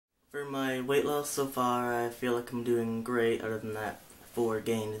For my weight loss so far, I feel like I'm doing great, other than that 4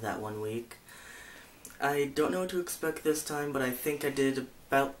 gained that 1 week. I don't know what to expect this time, but I think I did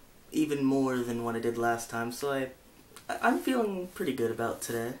about even more than what I did last time, so I'm feeling pretty good about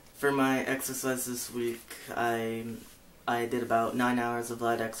today. For my exercise this week, I did about 9 hours of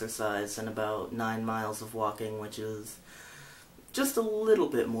light exercise and about 9 miles of walking, which is just a little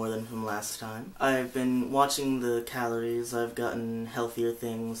bit more than from last time. I've been watching the calories. I've gotten healthier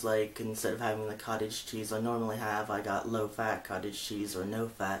things, like instead of having the cottage cheese I normally have, I got low-fat cottage cheese or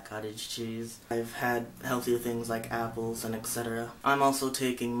no-fat cottage cheese. I've had healthier things like apples and etc. I'm also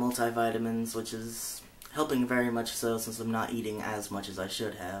taking multivitamins, which is helping very much so since I'm not eating as much as I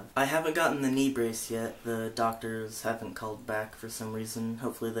should have. I haven't gotten the knee brace yet. The doctors haven't called back for some reason.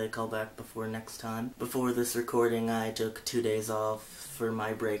 Hopefully they call back before next time. Before this recording I took 2 days off for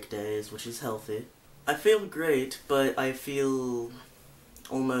my break days, which is healthy. I feel great, but I feel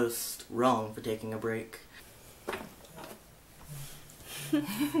almost wrong for taking a break.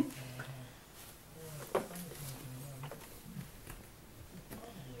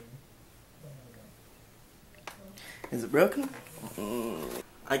 Is it broken?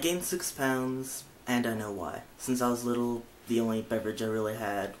 I gained 6 pounds, and I know why. Since I was little, the only beverage I really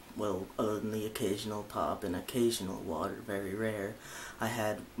had, well, other than the occasional pop and occasional water, very rare, I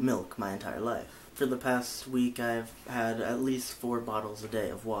had milk my entire life. For the past week, I've had at least 4 bottles a day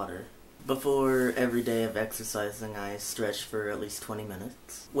of water. Before every day of exercising, I stretch for at least 20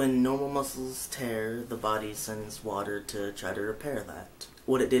 minutes. When normal muscles tear, the body sends water to try to repair that.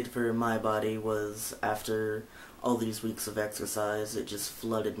 What it did for my body was, after all these weeks of exercise, it just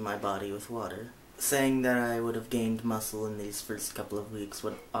flooded my body with water. Saying that I would have gained muscle in these first couple of weeks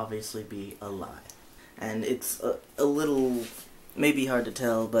would obviously be a lie. And it's a little, maybe hard to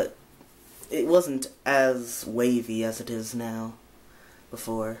tell, but it wasn't as wavy as it is now,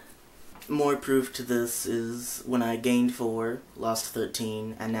 before. More proof to this is when I gained 4, lost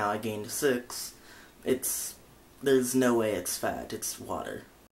 13, and now I gained 6, there's no way it's fat, it's water.